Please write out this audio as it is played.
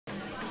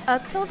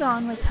Up Till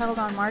Dawn was held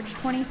on March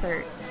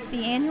 23rd.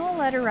 The annual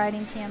letter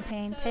writing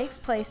campaign takes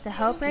place to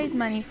help raise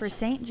money for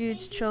St.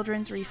 Jude's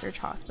Children's Research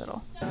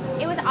Hospital.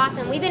 It was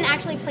awesome. We've been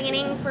actually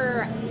planning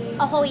for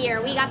a whole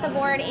year. We got the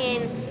board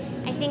in,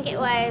 I think it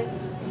was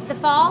the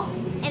fall,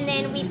 and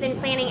then we've been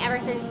planning ever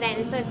since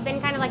then. So it's been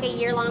kind of like a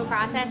year-long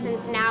process, and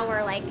so now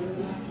we're like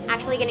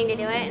actually getting to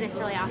do it, and it's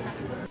really awesome.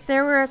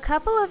 There were a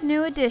couple of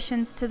new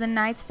additions to the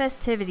night's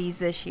festivities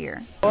this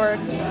year. We're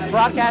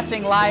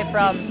broadcasting live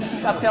from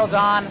Up Till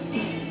Dawn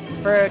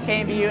for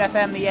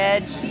KNBU-FM The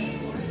Edge,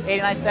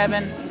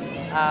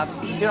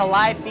 89.7. Doing a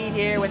live feed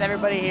here with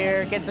everybody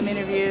here, get some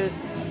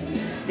interviews,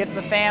 get to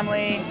the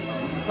family,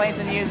 playing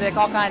some music,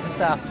 all kinds of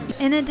stuff.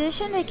 In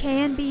addition to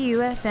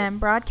KNBU-FM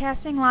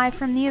broadcasting live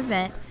from the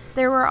event,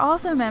 there were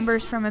also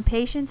members from a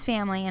patient's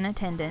family in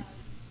attendance.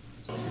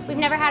 We've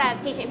never had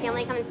a patient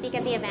family come and speak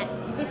at the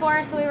event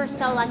before, so we were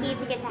so lucky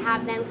to get to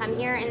have them come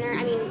here, and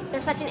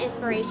they're such an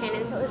inspiration,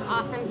 and so it was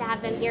awesome to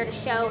have them here to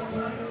show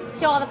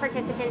all the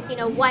participants,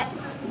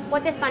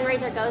 what this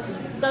fundraiser goes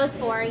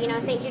for.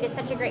 St. Jude is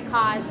such a great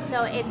cause,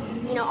 so it's,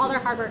 all their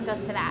hard work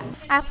goes to that.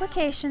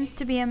 Applications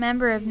to be a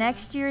member of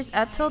next year's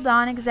Up Till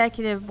Dawn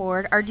Executive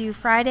Board are due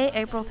Friday,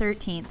 April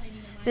 13th.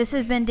 This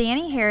has been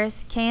Dannie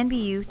Harris,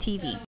 KNBU-TV.